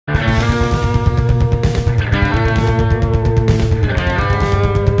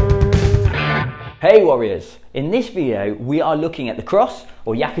Hey warriors, in this video we are looking at the cross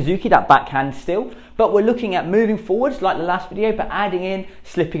or Gyaku Zuki, that backhand still, but we're looking at moving forwards like the last video, but adding in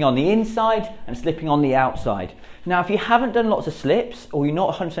slipping on the inside and slipping on the outside. Now if you haven't done lots of slips or you're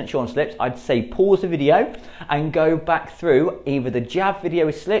not 100% sure on slips, I'd say pause the video and go back through either the jab video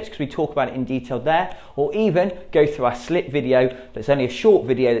with slips, because we talk about it in detail there, or even go through our slip video that's only a short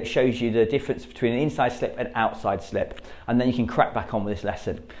video that shows you the difference between an inside slip and outside slip, and then you can crack back on with this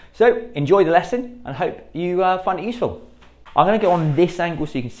lesson. So enjoy the lesson and hope you find it useful. I'm going to go on this angle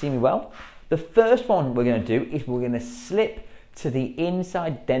so you can see me well. The first one we're going to do is we're going to slip to the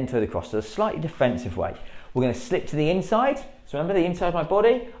inside, then throw the cross, so a slightly defensive way. We're going to slip to the inside, so remember the inside of my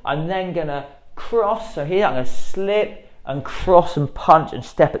body. I'm then going to cross, so here I'm going to slip and cross and punch and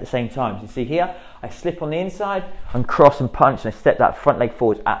step at the same time. So you see here, I slip on the inside and cross and punch and I step that front leg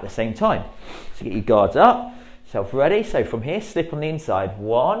forward at the same time. So get your guards up, self ready. So from here, slip on the inside,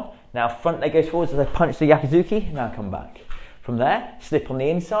 one. Now front leg goes forwards as I punch the Gyaku Zuki, now come back. From there, slip on the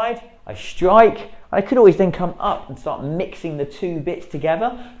inside, I strike. I could always then come up and start mixing the two bits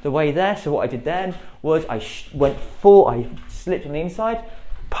together the way there. So what I did then was I slipped on the inside,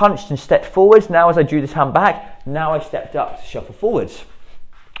 punched and stepped forwards. Now as I drew this hand back, now I stepped up to shuffle forwards.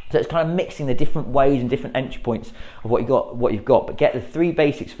 So it's kind of mixing the different ways and different entry points of what you've got. But get the three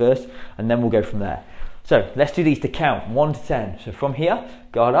basics first and then we'll go from there. So let's do these to count, 1 to 10. So from here,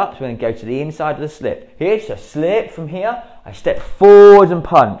 guard up, so we're going to go to the inside of the slip. Here, so slip from here, I step forward and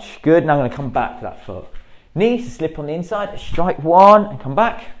punch. Good, now I'm going to come back to that foot. Knee, so slip on the inside, strike one and come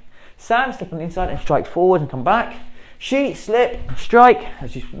back. Sand, slip on the inside and strike forward and come back. Sheet, slip and strike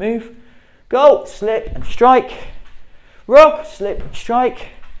as you move. Go, slip and strike. Rock, slip and strike.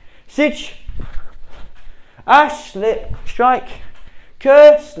 Sitch, ash, slip, strike.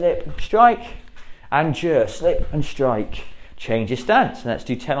 Kerr, slip and strike. And jer, slip and strike. Change your stance. Let's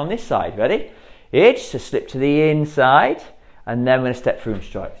do 10 on this side. Ready? Itch, so slip to the inside, and then we're going to step through and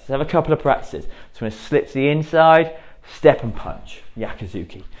strike. Let's have a couple of practices. So we're going to slip to the inside, step and punch. Gyaku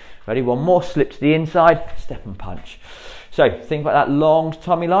Zuki. Ready? One more. Slip to the inside, step and punch. So think about that long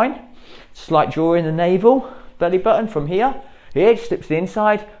tummy line. Slight draw in the navel, belly button from here. Itch, slip to the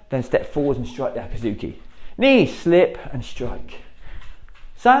inside, then step forward and strike the Gyaku Zuki. Knee, slip and strike.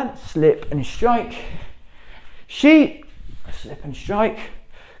 Sand, slip and strike. Sheet, slip and strike.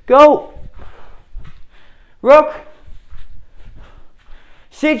 Go. Rock.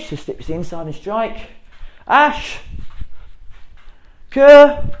 Sidge, so slip to the inside and strike. Ash.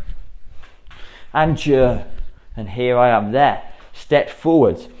 Kerr. And jer. And here I am there. Step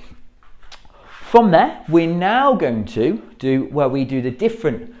forwards. From there, we're now going to do where we do the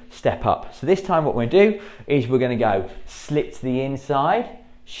different step up. So this time what we're going to do is we're going to go slip to the inside,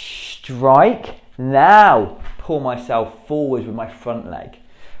 strike, now pull myself forwards with my front leg.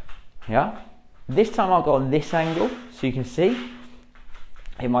 Yeah, this time I'll go on this angle so you can see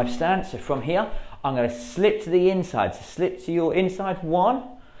in my stance. So from here I'm going to slip to the inside, so slip to your inside, one.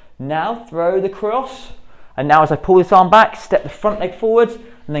 Now throw the cross, and now as I pull this arm back, step the front leg forwards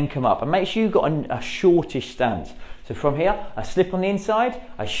and then come up, and make sure you've got a shortish stance. So from here I slip on the inside,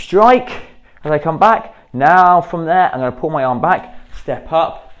 I strike as I come back. Now from there I'm going to pull my arm back, step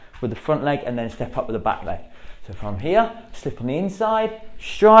up with the front leg and then step up with the back leg. So from here, slip on the inside,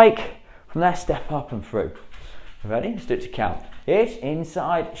 strike, from there step up and through. Ready? Let's do it to count. It's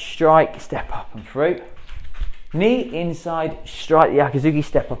inside, strike, step up and through. Knee, inside, strike the Gyaku Zuki,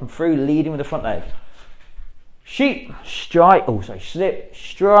 step up and through, leading with the front leg. Sheet, strike, also slip,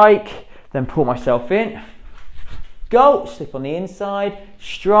 strike, then pull myself in. Go, slip on the inside,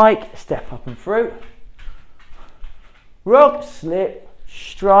 strike, step up and through. Rock, slip,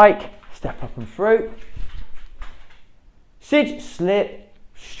 strike, step up and through. Sidge, slip,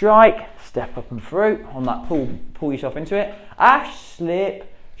 strike, step up and through. On that pull yourself into it. Ash,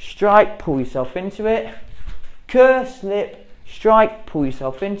 slip, strike, pull yourself into it. Kerr, slip, strike, pull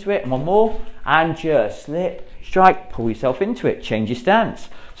yourself into it. And one more. And jer, slip, strike, pull yourself into it. Change your stance.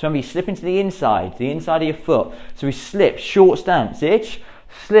 So remember, you slip into the inside of your foot. So we slip, short stance, itch,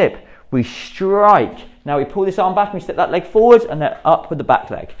 slip, we strike. Now we pull this arm back and we step that leg forwards and then up with the back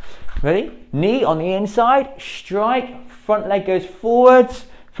leg. Ready? Knee on the inside, strike, front leg goes forwards.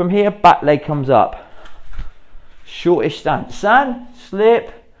 From here, back leg comes up. Shortish stance. Sand,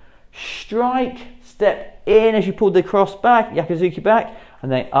 slip, strike, step in as you pull the cross back, Gyaku Zuki back,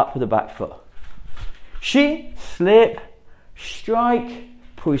 and then up with the back foot. Sheet, slip, strike,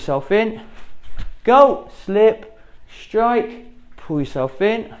 pull yourself in. Go, slip, strike, pull yourself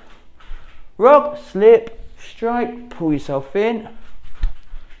in. Rock, slip, strike, pull yourself in.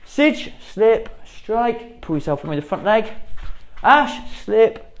 Sidge, slip, strike, pull yourself in with the front leg. Ash,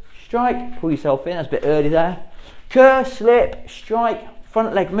 slip, strike, pull yourself in. That's a bit early there. Ke, slip, strike,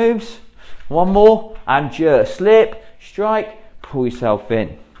 front leg moves. One more, and je, slip, strike, pull yourself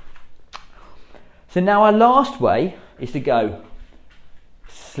in. So now our last way is to go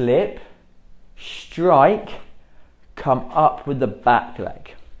slip, strike, come up with the back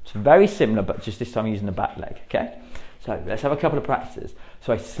leg. It's very similar, but just this time using the back leg, okay? So let's have a couple of practices.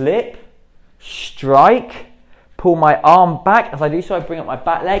 So I slip, strike, pull my arm back. As I do so, I bring up my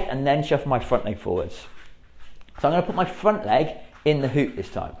back leg and then shuffle my front leg forwards. So I'm going to put my front leg in the hoop this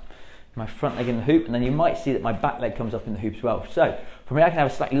time. My front leg in the hoop, and then you might see that my back leg comes up in the hoop as well. So from here I can have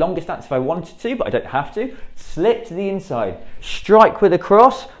a slightly longer stance if I wanted to, but I don't have to. Slip to the inside, strike with a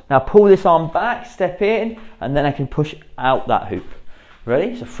cross. Now pull this arm back, step in, and then I can push out that hoop.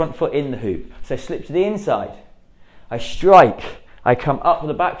 Ready? So front foot in the hoop. So slip to the inside, I strike, I come up with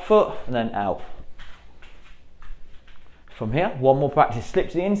the back foot and then out. From here, one more practice. Slip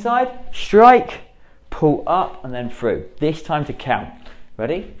to the inside, strike, pull up and then through. This time to count.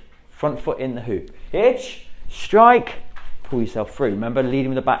 Ready? Front foot in the hoop. Hitch, strike, pull yourself through. Remember, leading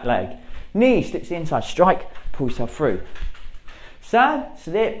with the back leg. Knee, slip to the inside, strike, pull yourself through. San,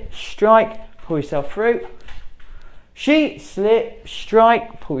 slip, strike, pull yourself through. Shi, slip,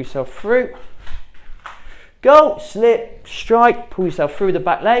 strike, pull yourself through. Go, slip, strike, pull yourself through the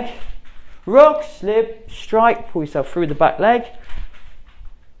back leg. Rock, slip, strike, pull yourself through the back leg.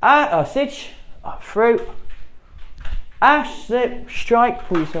 Sitch, up through. Ash, slip, strike,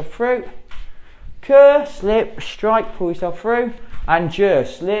 pull yourself through. Ke, slip, strike, pull yourself through. And je,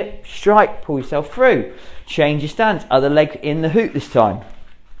 slip, strike, pull yourself through. Change your stance, other leg in the hoop this time.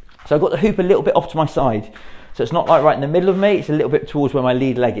 So I've got the hoop a little bit off to my side. So it's not like right in the middle of me, it's a little bit towards where my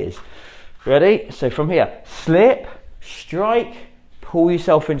lead leg is. Ready? So from here, slip, strike, pull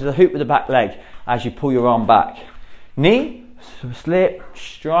yourself into the hoop with the back leg as you pull your arm back. Knee, slip,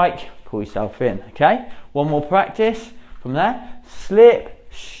 strike, pull yourself in, okay? One more practice. From there, slip,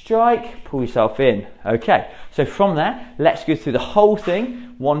 strike, pull yourself in. Okay, so from there, let's go through the whole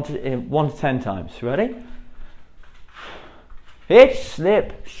thing 1 to 10 times. Ready? Hitch,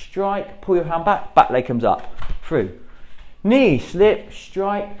 slip, strike, pull your hand back, back leg comes up, through. Knee, slip,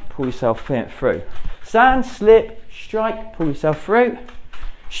 strike, pull yourself in, through. San, slip, strike, pull yourself through.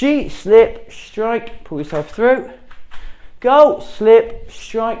 Shi, slip, strike, pull yourself through. Go, slip,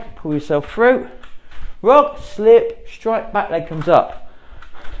 strike, pull yourself through. Rock, slip, strike, back leg comes up.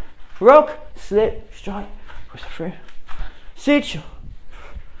 Rock, slip, strike, pull yourself through. Sitch.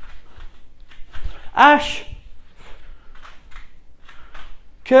 Ash.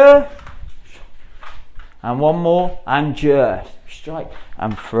 Ke. And one more, and je. Strike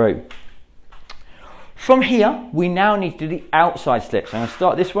and through. From here, we now need to do the outside slip. So I'm going to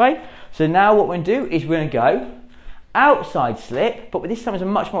start this way. So now what we're going to do is we're going to go outside slip, but this time it's a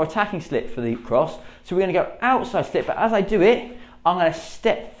much more attacking slip for the cross. So we're going to go outside slip, but as I do it, I'm going to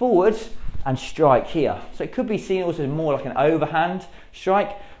step forwards and strike here. So it could be seen also as more like an overhand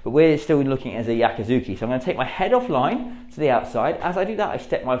strike, but we're still looking at it as a Gyaku Zuki. So I'm going to take my head offline to the outside. As I do that, I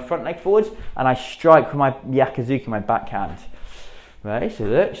step my front leg forwards and I strike with my Gyaku Zuki, my backhand. Right, so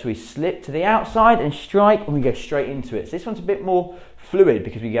look, so we slip to the outside and strike and we go straight into it. So this one's a bit more fluid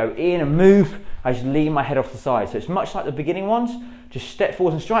because we go in and move, I just lean my head off the side. So it's much like the beginning ones, just step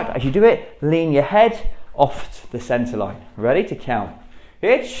forwards and strike, but as you do it, lean your head off the center line. Ready to count.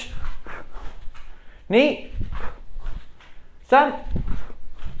 Hitch, knee, san,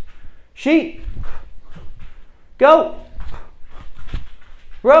 shi, go,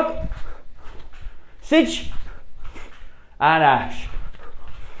 rock, sitch, and ash.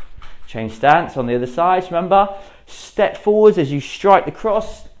 Change stance on the other side. Remember, step forwards as you strike the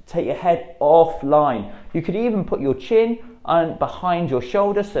cross, take your head offline. You could even put your chin behind your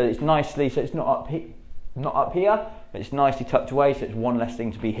shoulder so it's nicely, so it's not up here, but it's nicely tucked away so it's one less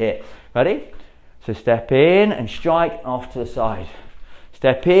thing to be hit. Ready? So step in and strike off to the side.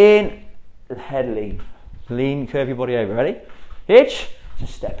 Step in, head lean. Lean, curve your body over. Ready? Hitch,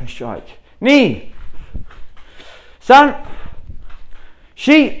 just step and strike. Knee, san,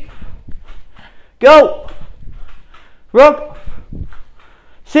 shi, go, rock,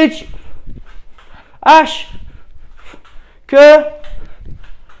 sitch, ash, ke,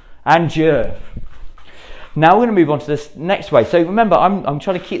 and je. Now we're going to move on to this next way. So remember, I'm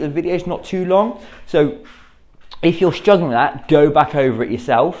trying to keep the videos not too long. So if you're struggling with that, go back over it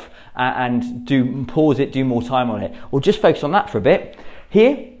yourself and pause it, do more time on it, or just focus on that for a bit.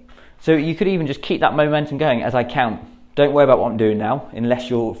 Here, so you could even just keep that momentum going as I count. Don't worry about what I'm doing now, unless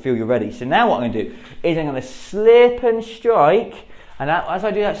you feel you're ready. So now what I'm going to do is I'm going to slip and strike, And as I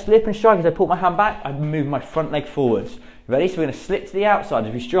do that slip and strike, as I pull my hand back, I move my front leg forwards. Ready? So we're going to slip to the outside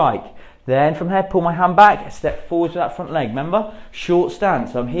as we strike. Then from here, pull my hand back, step forwards with that front leg. Remember, short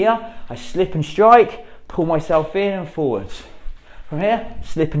stance. So I'm here, I slip and strike, pull myself in and forwards. From here,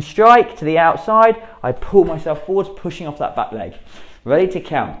 slip and strike to the outside, I pull myself forwards, pushing off that back leg. Ready to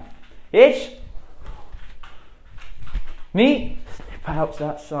count. Ich, ni, slip out to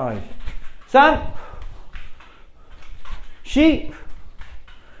that side. San, shi.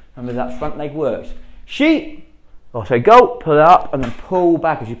 Remember that front leg works. Shi. Oh, so go, pull it up, and then pull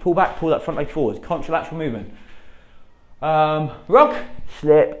back. As you pull back, pull that front leg forwards. Contralateral movement. Rock,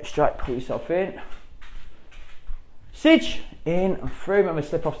 slip, strike, pull yourself in. Sich, in and through. Remember,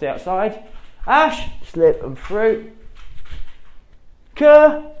 slip off to the outside. Ash, slip and through.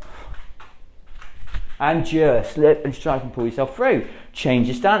 Ke, and jur, slip and strike and pull yourself through. Change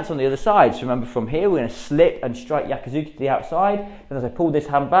your stance on the other side. So remember, from here, we're going to slip and strike Gyaku Zuki to the outside. Then as I pull this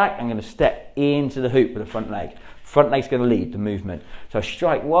hand back, I'm going to step into the hoop with the front leg. Front leg's going to lead the movement. So I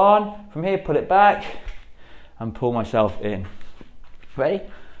strike one, from here, pull it back, and pull myself in. Ready?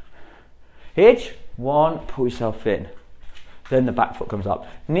 Hitch, one, pull yourself in. Then the back foot comes up.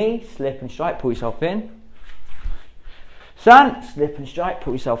 Knee, slip and strike, pull yourself in. San, slip and strike,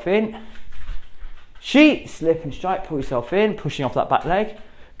 pull yourself in. Shi, slip and strike, pull yourself in, pushing off that back leg.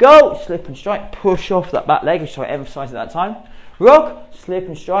 Go, slip and strike, push off that back leg, which I emphasise at that time. Rock, slip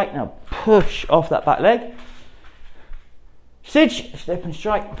and strike, now push off that back leg. Sich, slip and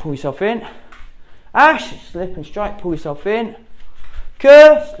strike, pull yourself in. Ash, slip and strike, pull yourself in.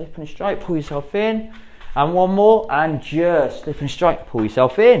 Ke, slip and strike, pull yourself in. And one more, and jur, slip and strike, pull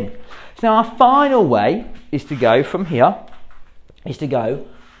yourself in. So now our final way is to go from here,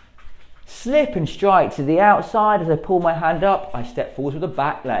 slip and strike to the outside. As I pull my hand up, I step forward with the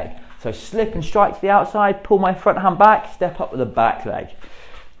back leg. So slip and strike to the outside, pull my front hand back, step up with the back leg.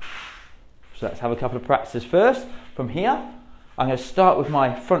 So let's have a couple of practices first. From here, I'm going to start with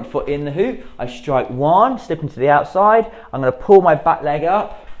my front foot in the hoop. I strike one, slip into the outside. I'm going to pull my back leg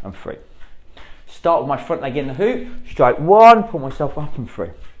up and through. Start with my front leg in the hoop, strike one, pull myself up and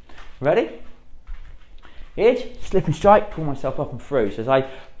through. Ready? Edge, slip and strike, pull myself up and through. So as I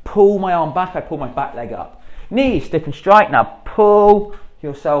pull my arm back, I pull my back leg up. Knee, slip and strike, now pull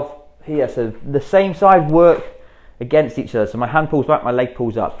yourself here. So the same side work against each other. So my hand pulls back, my leg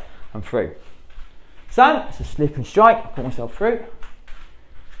pulls up and through. San, so slip and strike, pull myself through.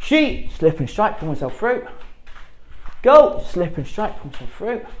 Shi, slip and strike, pull myself through. Go, slip and strike, pull myself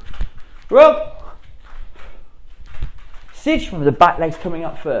through. Rug. Sich, remember the back leg's coming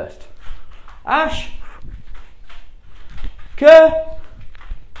up first. Ash. Ke.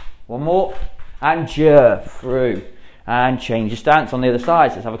 One more. And jur, through. And change your stance on the other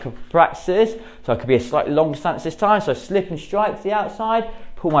side. So let's have a couple of practices. So it could be a slightly longer stance this time. So slip and strike to the outside,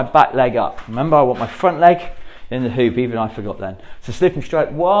 pull my back leg up. Remember, I want my front leg in the hoop, even I forgot then. So slip and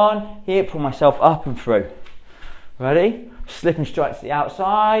strike one, here, pull myself up and through. Ready? Slip and strike to the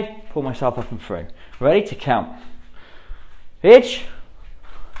outside, pull myself up and through. Ready to count. Hitch.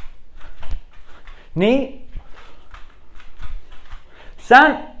 Knee.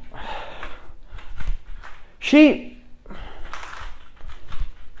 San. Shi.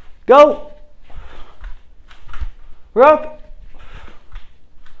 Go. Rock.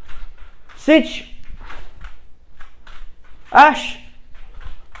 Sich. Ash.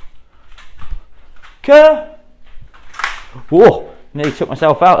 Ke. Whoa, nearly took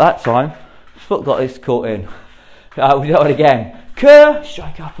myself out that time. Foot got this caught in. We'll do it again. Ke,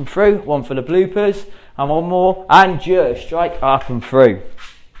 strike up and through. One for the bloopers. And one more. And jur, strike up and through.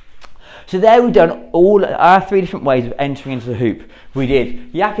 So there we've done all our three different ways of entering into the hoop. We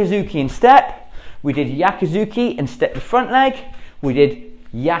did Gyaku Zuki and step. We did Gyaku Zuki and step the front leg. We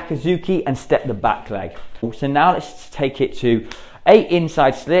did Gyaku Zuki and step the back leg. So now let's take it to 8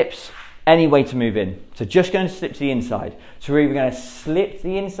 inside slips, any way to move in. So just going to slip to the inside. So we're either going to slip to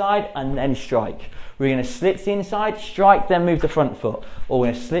the inside and then strike. We're going to slip to the inside, strike, then move the front foot. Or we're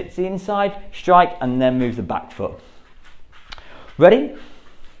going to slip to the inside, strike, and then move the back foot. Ready?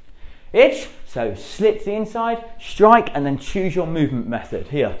 Itch. So slip to the inside, strike, and then choose your movement method.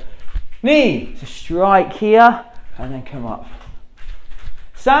 Here. Knee. So strike here, and then come up.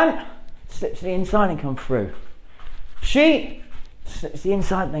 San. Slip to the inside and come through. Shi. Slip to the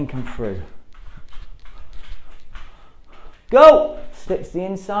inside, then come through. Go. Slip to the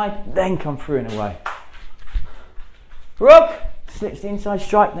inside, then come through and away. Rook. Slip to the inside,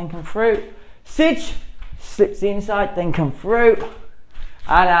 strike, then come through. Sich. Slip to the inside, then come through.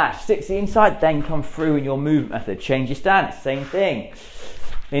 And Ash. Slip to the inside, then come through in your movement method. Change your stance, same thing.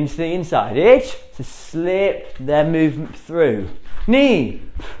 Into the inside. Itch. So slip, then movement through. knee.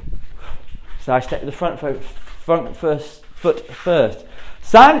 So I step to the front foot first.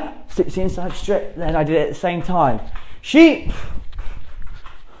 San, slips the inside straight, then I did it at the same time. Sheep,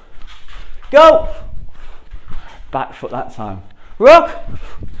 go, back foot that time. Rock,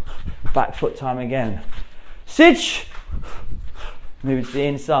 back foot time again. Sitch, move to the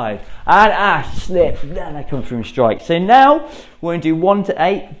inside. And ash, slip, then I come through and strike. So now we're going to do 1 to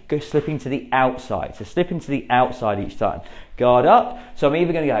 8, go slipping to the outside. So slipping to the outside each time. Guard up. So I'm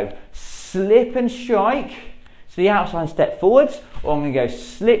either going to go slip and strike to the outside and step forwards, or I'm going to go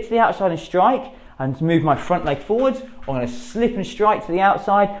slip to the outside and strike and move my front leg forwards, or I'm going to slip and strike to the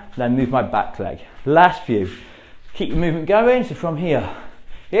outside and then move my back leg. Last few. Keep your movement going. So from here,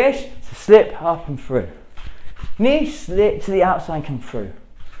 yes, so slip up and through. Knee, slip to the outside and come through.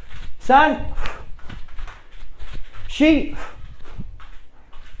 San, sheep,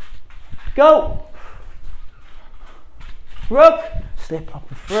 go, rock, slip up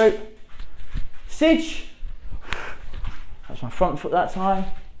and through. Sitch, that's my front foot that time,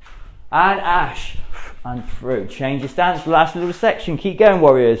 and ash, and through. Change your stance, last little section, keep going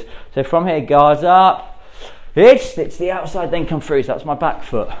warriors. So from here, guards up, hitch, slip to the outside, then come through, so that's my back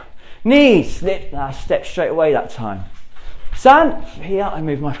foot. Knee, slip, I step straight away that time. San, here, I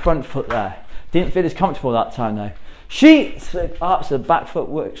move my front foot there. Didn't feel as comfortable that time though. Sheep, slip up, so the back foot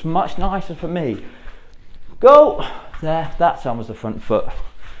works much nicer for me. Go, there, that time was the front foot.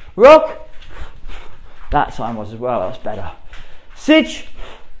 Rock, that time was as well, that's better. Sitch,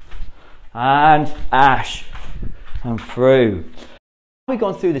 and ash, and through. We've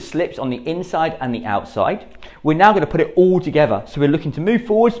gone through the slips on the inside and the outside. We're now going to put it all together. So we're looking to move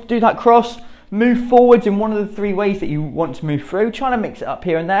forwards, do that cross, move forwards in one of the 3 ways that you want to move through, trying to mix it up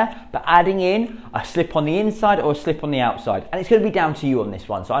here and there, but adding in a slip on the inside or a slip on the outside. And it's going to be down to you on this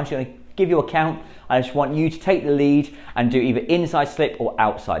one. So I'm just going to give you a count. I just want you to take the lead and do either inside slip or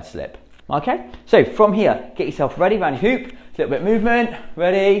outside slip. Okay, so from here, get yourself ready around your hoop, a little bit of movement,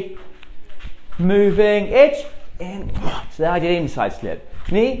 ready, moving, itch, in. So there I did inside slip.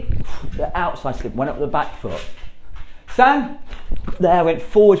 Knee, the outside slip, went up the back foot. San, there, went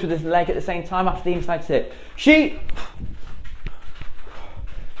forwards with his leg at the same time after the inside slip. Sheep,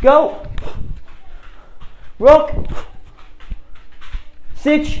 go, rock,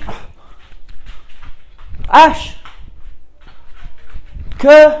 sitch, ash,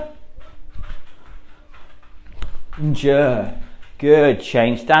 cur, and jur. Good,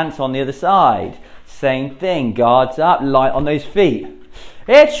 change stance on the other side. Same thing, guards up, light on those feet.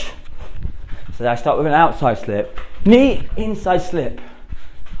 Itch. So I start with an outside slip. Knee, inside slip.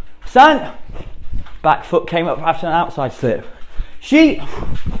 San, back foot came up after an outside slip. Sheep,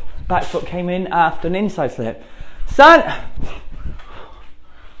 back foot came in after an inside slip. San,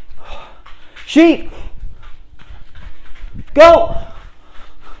 sheep, go,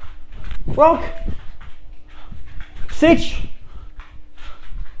 rock, sitch,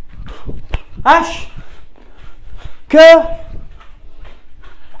 ash, cur,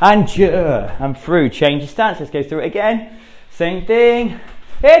 and jur, and through. Change your stance, let's go through it again. Same thing,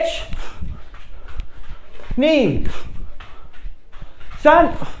 hitch, knee,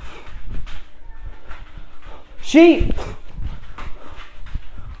 san, sheep,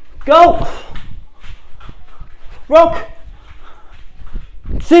 go, rock,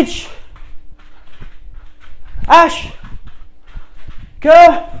 sitch, ash,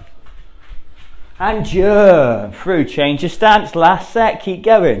 cur, and jur. Through. Change your stance, last set, keep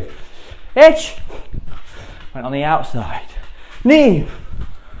going. Hitch, went on the outside. Knee,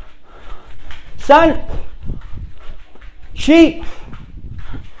 san, sheep,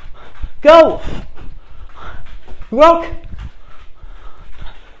 go, rock,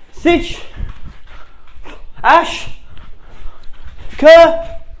 sitch, ash,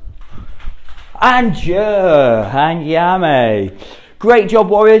 cur, and jur, and yame. Great job,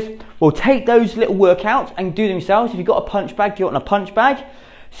 warriors. We'll take those little workouts and do them yourselves. If you've got a punch bag, do it on a punch bag.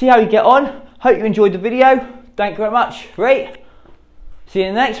 See how you get on. Hope you enjoyed the video. Thank you very much. Great. See you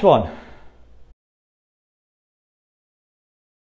in the next one.